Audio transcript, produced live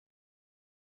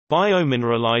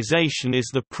Biomineralization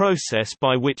is the process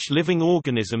by which living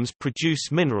organisms produce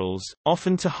minerals,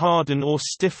 often to harden or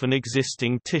stiffen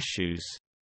existing tissues.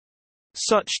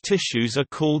 Such tissues are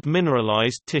called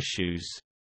mineralized tissues.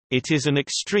 It is an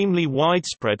extremely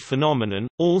widespread phenomenon.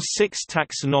 All 6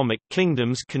 taxonomic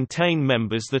kingdoms contain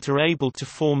members that are able to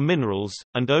form minerals,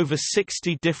 and over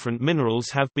 60 different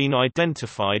minerals have been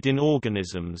identified in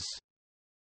organisms.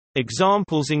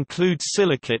 Examples include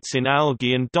silicates in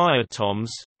algae and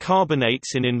diatoms,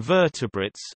 carbonates in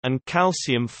invertebrates, and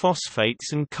calcium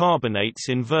phosphates and carbonates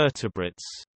in vertebrates.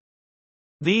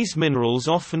 These minerals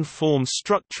often form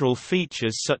structural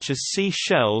features such as sea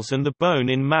shells and the bone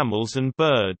in mammals and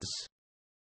birds.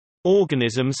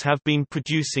 Organisms have been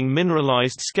producing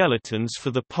mineralized skeletons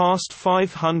for the past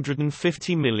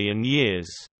 550 million years.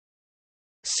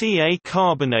 Ca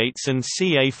carbonates and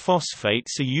Ca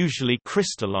phosphates are usually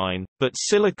crystalline, but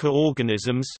silica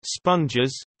organisms,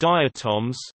 sponges,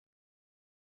 diatoms,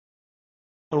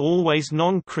 are always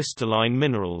non-crystalline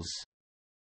minerals.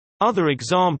 Other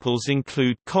examples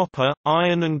include copper,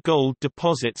 iron and gold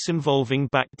deposits involving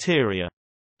bacteria.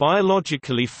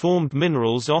 Biologically formed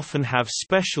minerals often have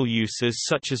special uses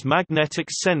such as magnetic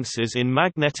sensors in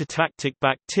magnetotactic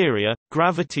bacteria,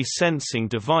 gravity sensing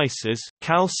devices,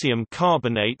 calcium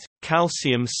carbonate,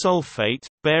 calcium sulfate,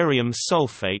 barium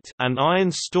sulfate, and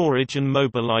iron storage and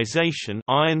mobilization,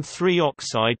 iron 3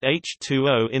 oxide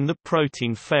H2O in the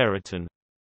protein ferritin.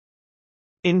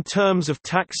 In terms of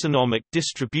taxonomic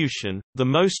distribution, the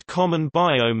most common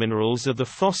biominerals are the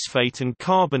phosphate and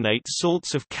carbonate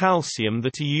salts of calcium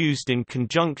that are used in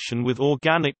conjunction with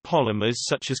organic polymers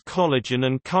such as collagen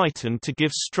and chitin to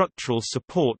give structural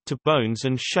support to bones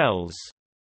and shells.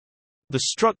 The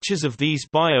structures of these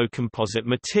biocomposite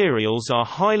materials are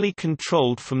highly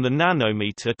controlled from the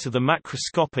nanometer to the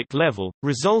macroscopic level,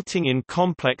 resulting in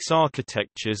complex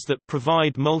architectures that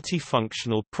provide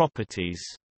multifunctional properties.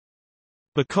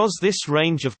 Because this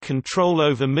range of control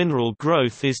over mineral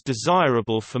growth is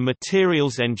desirable for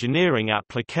materials engineering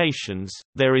applications,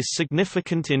 there is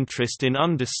significant interest in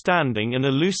understanding and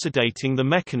elucidating the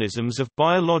mechanisms of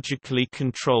biologically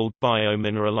controlled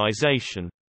biomineralization.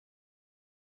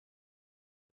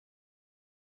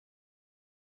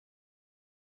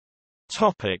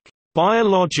 Topic: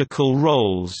 Biological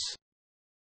roles.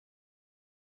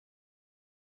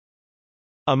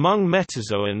 Among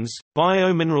metazoans,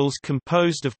 biominerals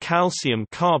composed of calcium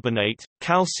carbonate,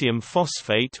 calcium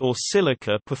phosphate or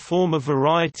silica perform a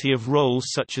variety of roles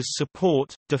such as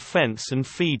support, defense and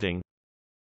feeding.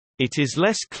 It is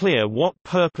less clear what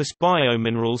purpose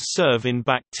biominerals serve in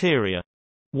bacteria.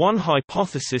 One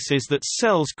hypothesis is that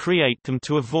cells create them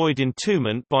to avoid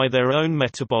entombment by their own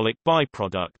metabolic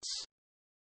byproducts.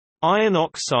 Iron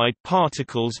oxide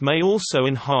particles may also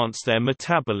enhance their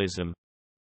metabolism.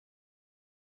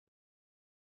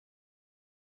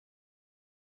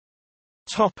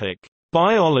 Topic: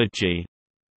 Biology.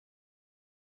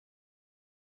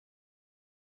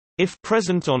 If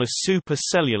present on a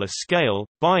supercellular scale,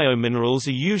 biominerals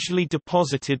are usually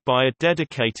deposited by a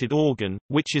dedicated organ,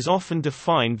 which is often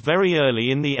defined very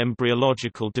early in the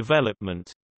embryological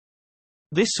development.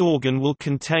 This organ will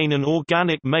contain an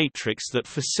organic matrix that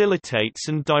facilitates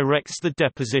and directs the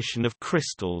deposition of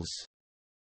crystals.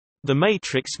 The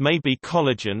matrix may be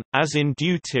collagen, as in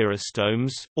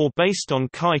deuterostomes, or based on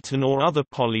chitin or other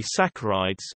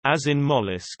polysaccharides, as in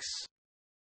molluscs.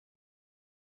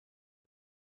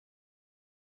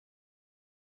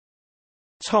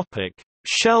 Topic: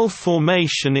 Shell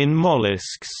formation in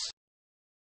molluscs.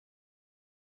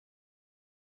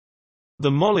 The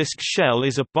mollusk shell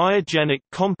is a biogenic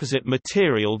composite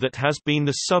material that has been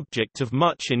the subject of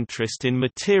much interest in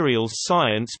materials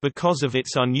science because of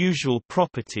its unusual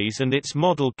properties and its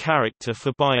model character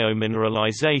for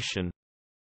biomineralization.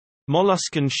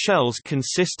 Molluscan shells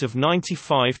consist of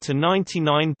 95 to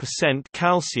 99%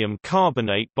 calcium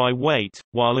carbonate by weight,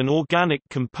 while an organic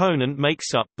component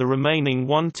makes up the remaining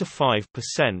 1 to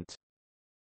 5%.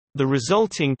 The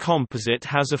resulting composite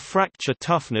has a fracture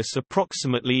toughness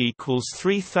approximately equals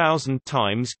 3,000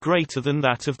 times greater than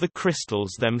that of the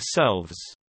crystals themselves.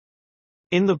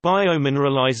 In the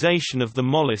biomineralization of the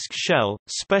mollusk shell,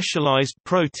 specialized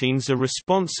proteins are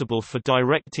responsible for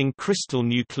directing crystal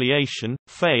nucleation,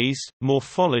 phase,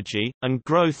 morphology, and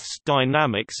growth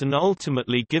dynamics and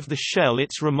ultimately give the shell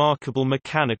its remarkable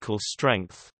mechanical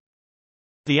strength.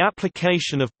 The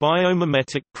application of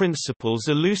biomimetic principles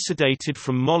elucidated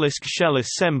from mollusk shell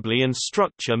assembly and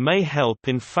structure may help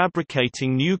in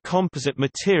fabricating new composite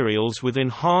materials with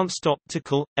enhanced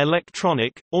optical,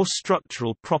 electronic, or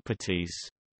structural properties.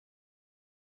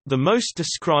 The most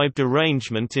described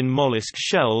arrangement in mollusk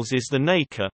shells is the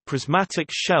nacre, prismatic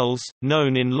shells,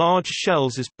 known in large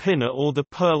shells as pinna or the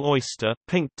pearl oyster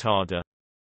Pinctada.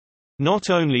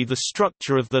 Not only the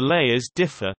structure of the layers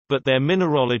differ, but their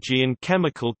mineralogy and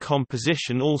chemical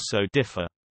composition also differ.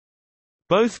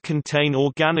 Both contain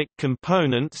organic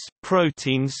components,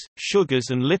 proteins, sugars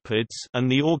and lipids,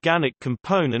 and the organic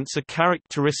components are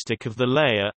characteristic of the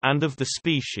layer, and of the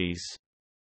species.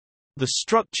 The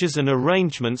structures and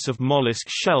arrangements of mollusk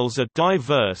shells are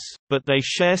diverse, but they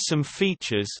share some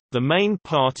features. The main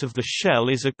part of the shell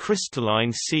is a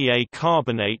crystalline Ca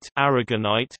carbonate,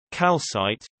 aragonite,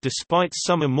 calcite. Despite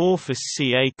some amorphous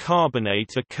Ca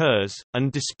carbonate occurs, and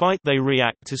despite they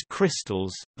react as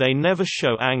crystals, they never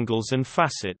show angles and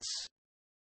facets.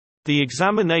 The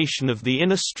examination of the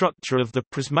inner structure of the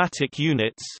prismatic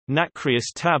units,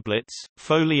 nacreous tablets,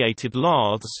 foliated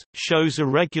laths, shows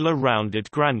irregular rounded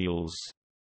granules.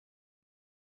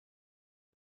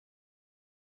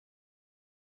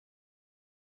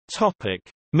 Topic: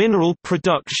 Mineral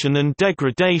production and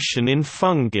degradation in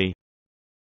fungi.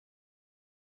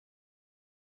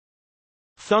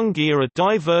 Fungi are a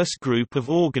diverse group of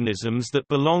organisms that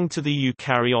belong to the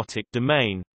eukaryotic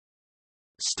domain.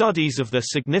 Studies of their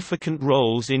significant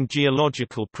roles in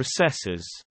geological processes,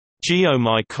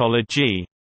 geomycology,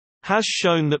 has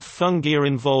shown that fungi are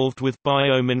involved with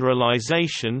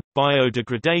biomineralization,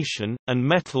 biodegradation, and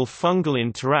metal-fungal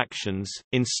interactions.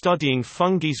 In studying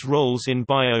fungi's roles in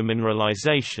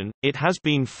biomineralization, it has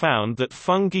been found that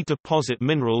fungi deposit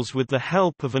minerals with the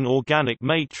help of an organic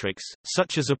matrix,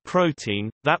 such as a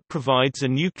protein, that provides a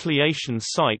nucleation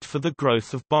site for the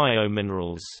growth of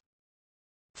biominerals.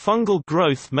 Fungal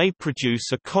growth may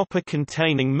produce a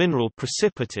copper-containing mineral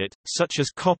precipitate, such as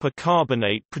copper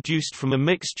carbonate produced from a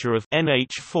mixture of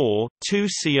NH4,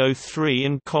 2CO3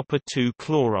 and copper 2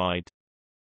 chloride.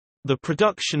 The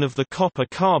production of the copper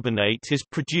carbonate is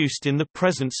produced in the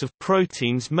presence of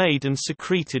proteins made and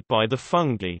secreted by the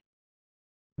fungi.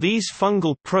 These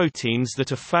fungal proteins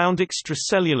that are found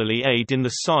extracellularly aid in the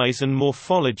size and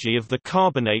morphology of the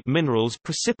carbonate minerals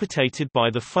precipitated by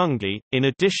the fungi. In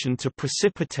addition to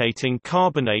precipitating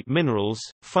carbonate minerals,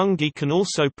 fungi can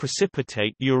also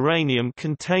precipitate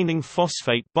uranium-containing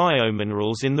phosphate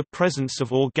biominerals in the presence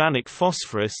of organic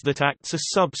phosphorus that acts as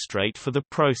substrate for the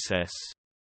process.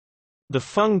 The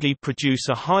fungi produce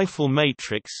a hyphal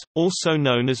matrix, also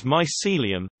known as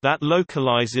mycelium, that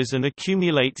localizes and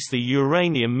accumulates the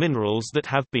uranium minerals that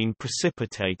have been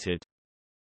precipitated.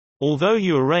 Although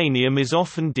uranium is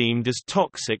often deemed as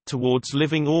toxic towards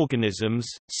living organisms,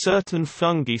 certain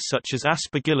fungi such as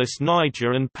Aspergillus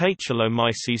niger and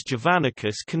Pachylomyces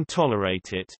javanicus can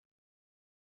tolerate it.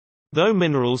 Though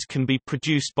minerals can be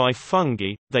produced by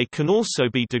fungi, they can also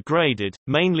be degraded,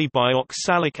 mainly by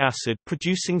oxalic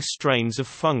acid-producing strains of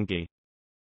fungi.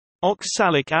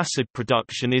 Oxalic acid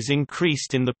production is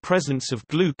increased in the presence of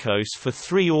glucose for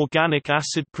three organic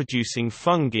acid-producing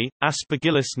fungi,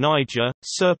 Aspergillus niger,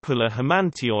 Serpula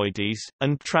hemantioides,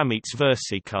 and Trametes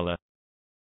versicolor.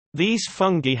 These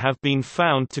fungi have been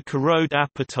found to corrode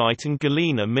apatite and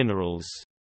galena minerals.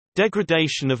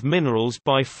 Degradation of minerals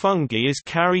by fungi is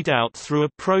carried out through a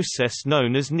process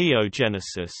known as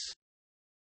neogenesis.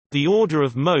 The order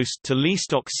of most to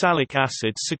least oxalic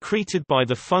acid secreted by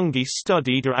the fungi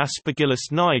studied are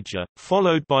Aspergillus niger,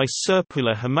 followed by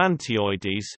Serpula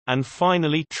hemantioides, and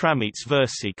finally Trametes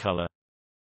versicolor.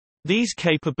 These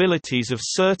capabilities of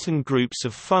certain groups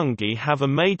of fungi have a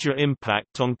major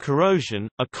impact on corrosion,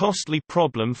 a costly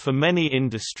problem for many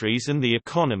industries and the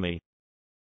economy.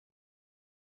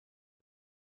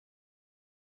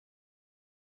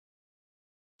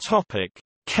 Topic: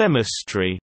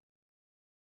 Chemistry.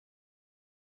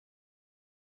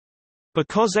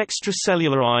 Because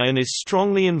extracellular iron is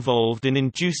strongly involved in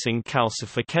inducing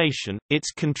calcification,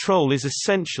 its control is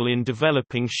essential in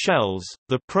developing shells.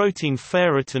 The protein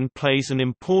ferritin plays an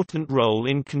important role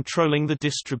in controlling the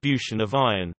distribution of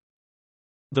iron.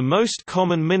 The most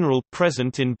common mineral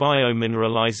present in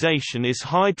biomineralization is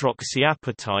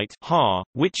hydroxyapatite Ha,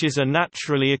 which is a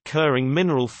naturally occurring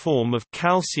mineral form of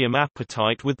calcium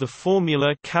apatite with the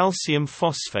formula calcium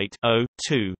phosphate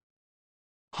O2.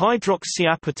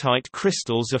 Hydroxyapatite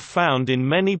crystals are found in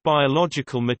many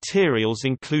biological materials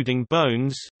including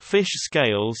bones, fish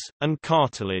scales, and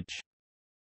cartilage.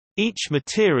 Each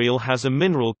material has a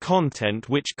mineral content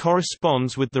which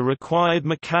corresponds with the required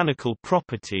mechanical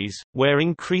properties, where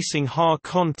increasing Ha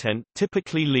content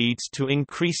typically leads to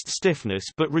increased stiffness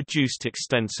but reduced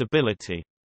extensibility.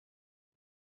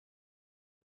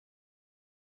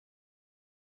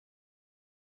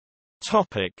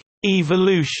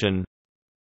 Evolution.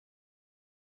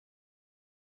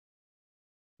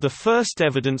 The first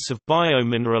evidence of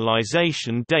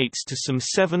biomineralization dates to some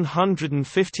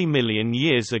 750 million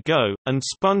years ago, and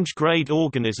sponge-grade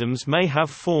organisms may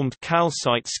have formed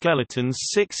calcite skeletons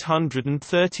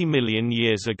 630 million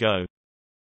years ago.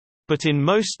 But in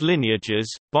most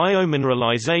lineages,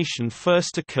 biomineralization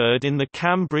first occurred in the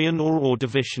Cambrian or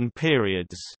Ordovician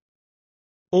periods.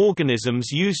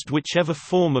 Organisms used whichever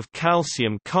form of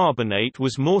calcium carbonate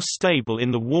was more stable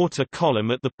in the water column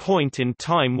at the point in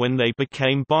time when they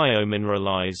became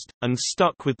biomineralized, and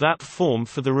stuck with that form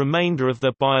for the remainder of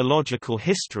their biological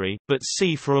history, but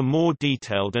see for a more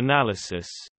detailed analysis.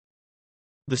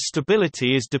 The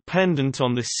stability is dependent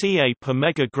on the Ca per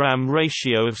megagram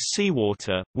ratio of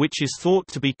seawater, which is thought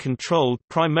to be controlled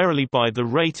primarily by the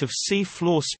rate of sea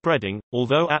floor spreading,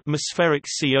 although atmospheric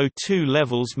CO2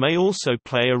 levels may also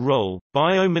play a role.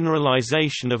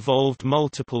 Biomineralization evolved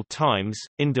multiple times,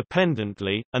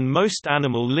 independently, and most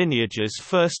animal lineages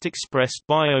first expressed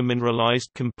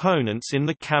biomineralized components in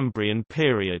the Cambrian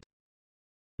period.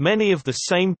 Many of the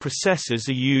same processes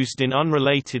are used in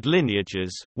unrelated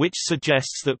lineages, which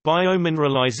suggests that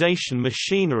biomineralization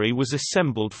machinery was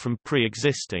assembled from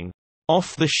pre-existing,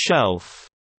 off-the-shelf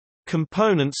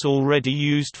components already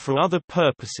used for other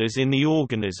purposes in the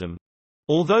organism.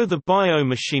 Although the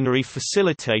biomachinery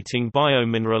facilitating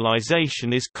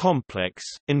biomineralization is complex,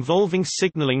 involving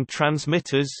signaling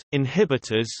transmitters,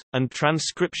 inhibitors, and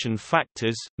transcription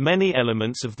factors, many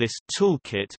elements of this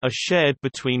toolkit are shared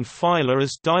between phyla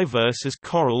as diverse as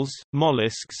corals,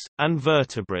 molluscs, and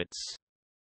vertebrates.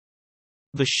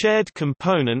 The shared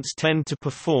components tend to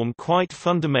perform quite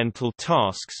fundamental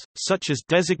tasks, such as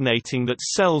designating that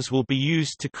cells will be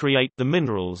used to create the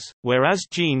minerals, whereas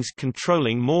genes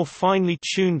controlling more finely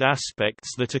tuned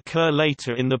aspects that occur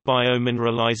later in the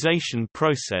biomineralization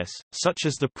process, such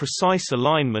as the precise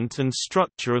alignment and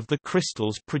structure of the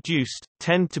crystals produced,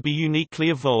 tend to be uniquely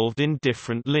evolved in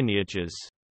different lineages.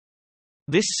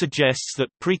 This suggests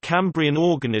that Precambrian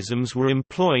organisms were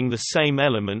employing the same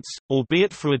elements,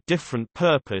 albeit for a different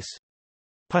purpose,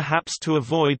 perhaps to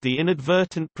avoid the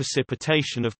inadvertent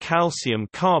precipitation of calcium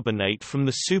carbonate from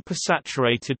the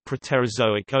supersaturated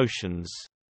Proterozoic oceans.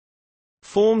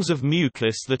 Forms of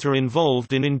mucus that are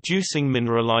involved in inducing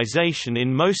mineralization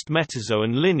in most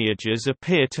metazoan lineages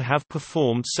appear to have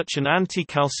performed such an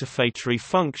anti-calcifatory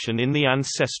function in the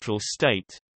ancestral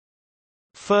state.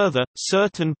 Further,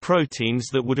 certain proteins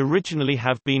that would originally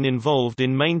have been involved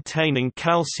in maintaining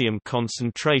calcium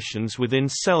concentrations within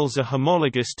cells are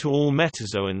homologous to all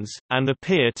metazoans, and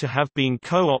appear to have been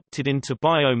co-opted into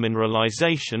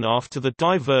biomineralization after the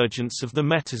divergence of the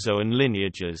metazoan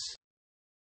lineages.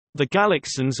 The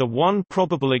galaxins are one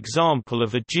probable example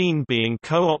of a gene being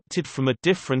co-opted from a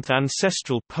different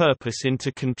ancestral purpose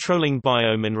into controlling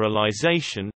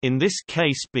biomineralization, in this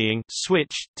case being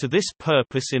switched to this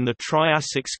purpose in the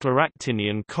Triassic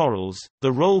scleractinian corals.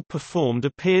 The role performed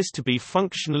appears to be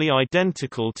functionally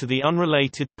identical to the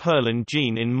unrelated purlin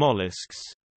gene in molluscs.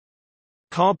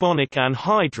 Carbonic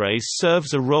anhydrase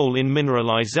serves a role in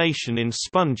mineralization in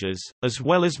sponges, as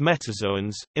well as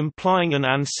metazoans, implying an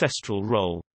ancestral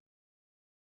role.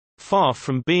 Far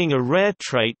from being a rare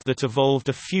trait that evolved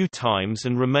a few times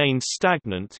and remained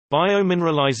stagnant,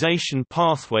 biomineralization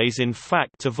pathways in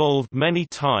fact evolved many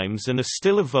times and are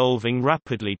still evolving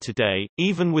rapidly today.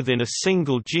 Even within a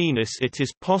single genus, it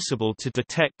is possible to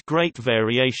detect great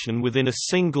variation within a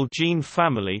single gene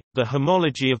family. The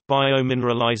homology of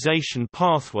biomineralization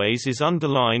pathways is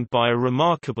underlined by a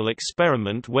remarkable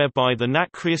experiment whereby the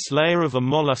nacreous layer of a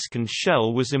molluscan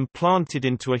shell was implanted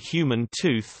into a human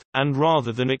tooth, and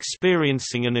rather than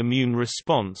experiencing an immune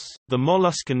response, the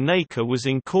molluscan nacre was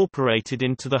incorporated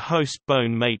into the host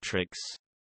bone matrix.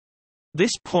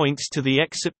 This points to the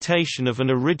acceptation of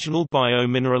an original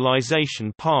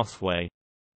biomineralization pathway.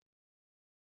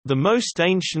 The most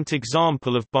ancient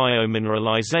example of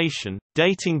biomineralization,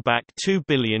 dating back 2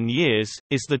 billion years,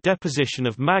 is the deposition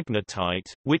of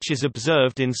magnetite, which is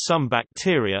observed in some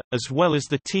bacteria, as well as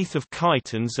the teeth of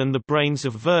chitons and the brains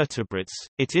of vertebrates.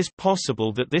 It is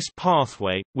possible that this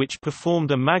pathway, which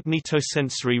performed a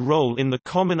magnetosensory role in the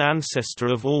common ancestor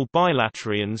of all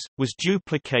bilaterians, was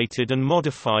duplicated and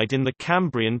modified in the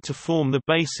Cambrian to form the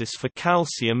basis for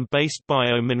calcium-based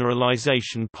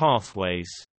biomineralization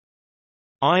pathways.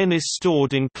 Iron is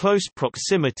stored in close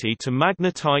proximity to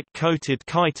magnetite-coated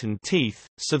chitin teeth,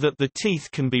 so that the teeth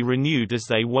can be renewed as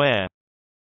they wear.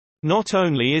 Not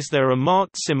only is there a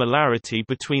marked similarity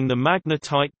between the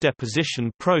magnetite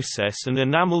deposition process and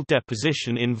enamel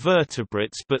deposition in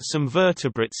vertebrates, but some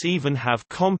vertebrates even have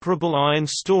comparable iron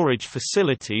storage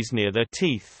facilities near their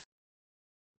teeth.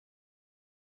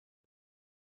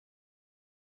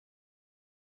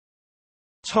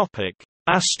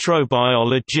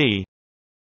 Astrobiology.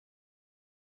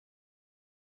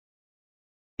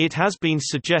 It has been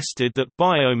suggested that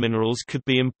biominerals could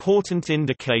be important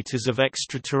indicators of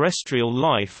extraterrestrial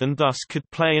life and thus could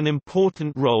play an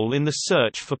important role in the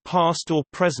search for past or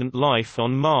present life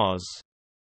on Mars.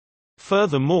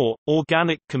 Furthermore,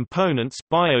 organic components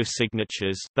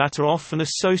biosignatures that are often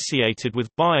associated with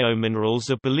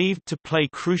biominerals are believed to play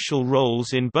crucial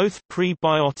roles in both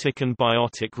prebiotic and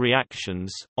biotic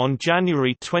reactions. On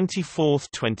January 24,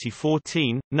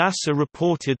 2014, NASA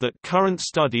reported that current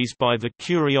studies by the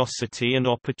Curiosity and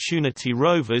Opportunity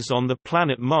rovers on the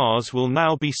planet Mars will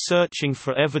now be searching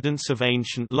for evidence of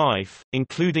ancient life,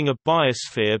 including a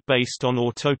biosphere based on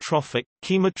autotrophic,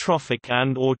 chemotrophic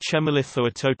and/or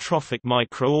chemolithoautotrophic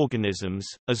microorganisms,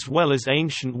 as well as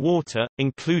ancient water,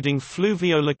 including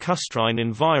fluvio-lacustrine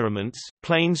environments,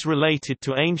 plains related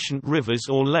to ancient rivers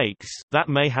or lakes, that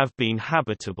may have been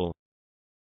habitable.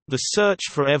 The search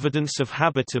for evidence of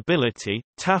habitability,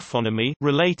 taphonomy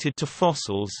related to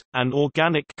fossils, and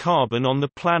organic carbon on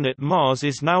the planet Mars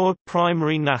is now a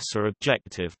primary NASA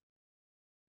objective.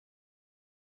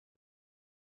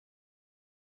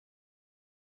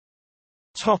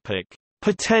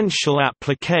 Potential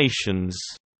applications.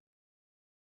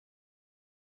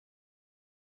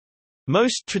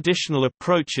 Most traditional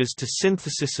approaches to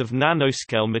synthesis of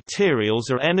nanoscale materials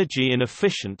are energy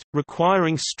inefficient,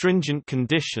 requiring stringent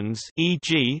conditions,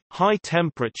 e.g., high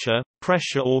temperature,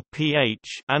 pressure or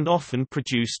pH, and often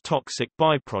produce toxic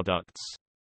byproducts.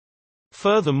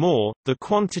 Furthermore, the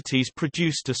quantities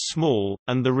produced are small,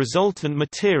 and the resultant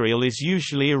material is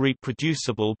usually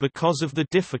irreproducible because of the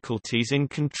difficulties in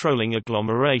controlling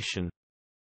agglomeration.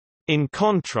 In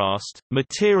contrast,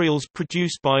 materials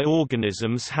produced by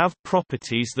organisms have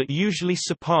properties that usually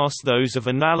surpass those of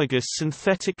analogous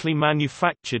synthetically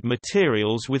manufactured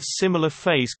materials with similar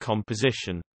phase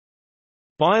composition.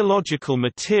 Biological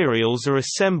materials are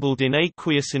assembled in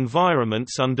aqueous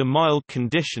environments under mild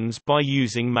conditions by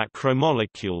using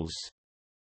macromolecules.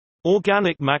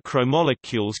 Organic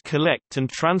macromolecules collect and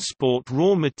transport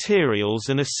raw materials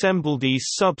and assemble these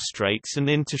substrates and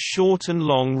into short and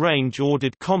long-range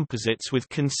ordered composites with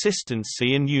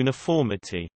consistency and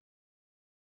uniformity.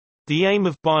 The aim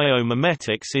of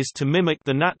biomimetics is to mimic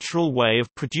the natural way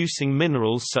of producing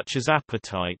minerals such as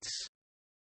apatites.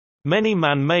 Many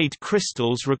man-made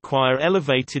crystals require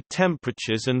elevated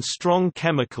temperatures and strong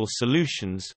chemical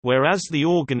solutions, whereas the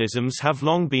organisms have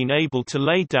long been able to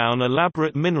lay down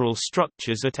elaborate mineral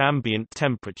structures at ambient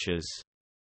temperatures.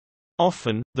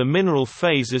 Often, the mineral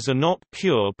phases are not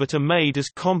pure but are made as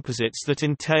composites that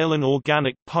entail an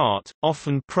organic part,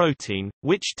 often protein,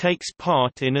 which takes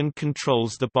part in and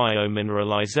controls the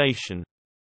biomineralization.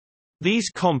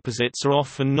 These composites are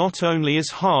often not only as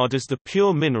hard as the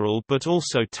pure mineral but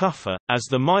also tougher, as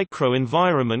the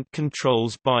microenvironment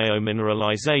controls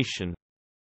biomineralization.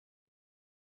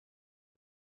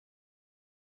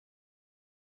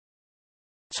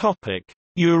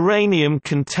 Uranium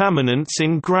contaminants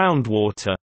in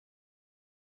groundwater.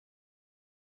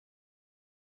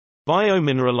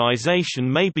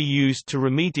 Biomineralization may be used to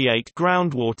remediate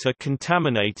groundwater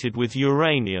contaminated with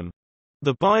uranium.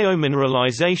 The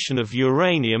biomineralization of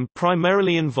uranium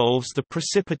primarily involves the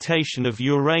precipitation of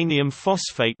uranium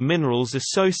phosphate minerals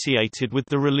associated with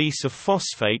the release of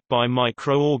phosphate by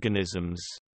microorganisms.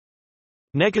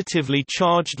 Negatively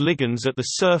charged ligands at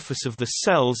the surface of the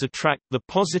cells attract the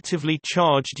positively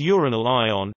charged uranyl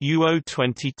ion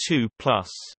UO22+.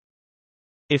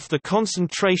 If the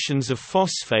concentrations of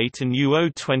phosphate and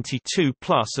UO22+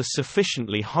 are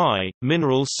sufficiently high,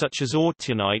 minerals such as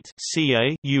autunite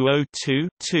Ca UO2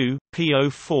 2,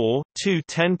 PO4 2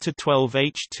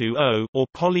 10-12H2O or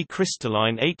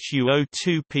polycrystalline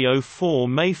HUO2PO4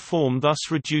 may form,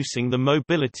 thus reducing the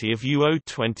mobility of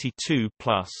UO22+.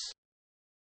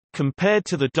 Compared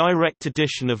to the direct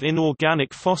addition of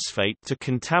inorganic phosphate to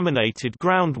contaminated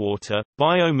groundwater,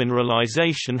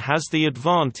 biomineralization has the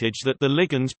advantage that the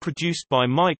ligands produced by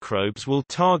microbes will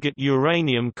target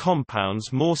uranium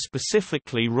compounds more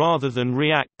specifically rather than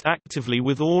react actively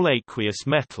with all aqueous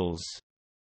metals.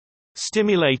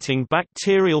 Stimulating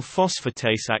bacterial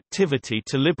phosphatase activity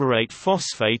to liberate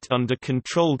phosphate under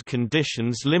controlled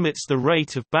conditions limits the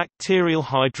rate of bacterial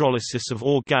hydrolysis of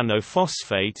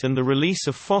organophosphate and the release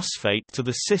of phosphate to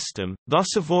the system,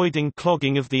 thus avoiding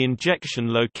clogging of the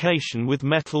injection location with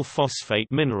metal phosphate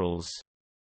minerals.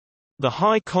 The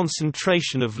high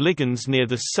concentration of ligands near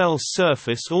the cell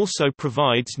surface also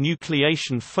provides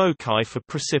nucleation foci for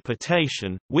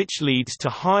precipitation, which leads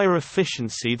to higher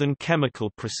efficiency than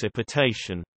chemical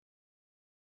precipitation.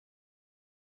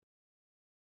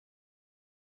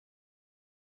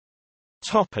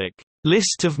 Topic: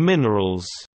 List of minerals.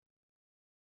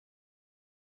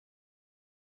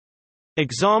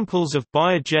 Examples of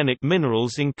biogenic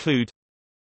minerals include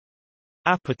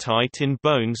apatite in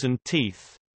bones and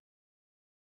teeth,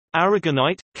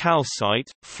 aragonite, calcite,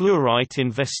 fluorite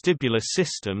in vestibular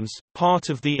systems, part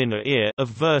of the inner ear of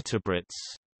vertebrates.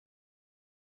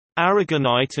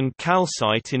 Aragonite and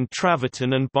calcite in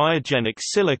travertine and biogenic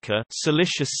silica,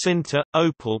 silicious sinter,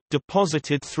 opal,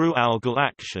 deposited through algal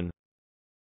action.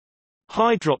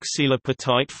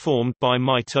 Hydroxylapatite formed by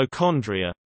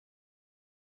mitochondria.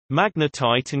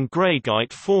 Magnetite and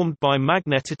greigite formed by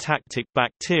magnetotactic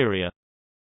bacteria.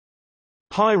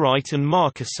 Pyrite and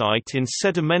marcasite in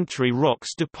sedimentary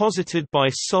rocks deposited by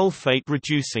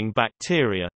sulfate-reducing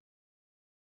bacteria.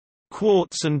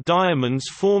 Quartz and diamonds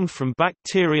formed from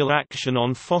bacterial action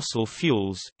on fossil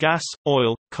fuels, gas,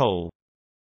 oil, coal.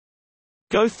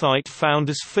 Goethite found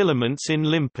as filaments in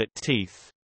limpet teeth.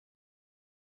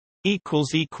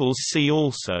 See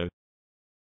also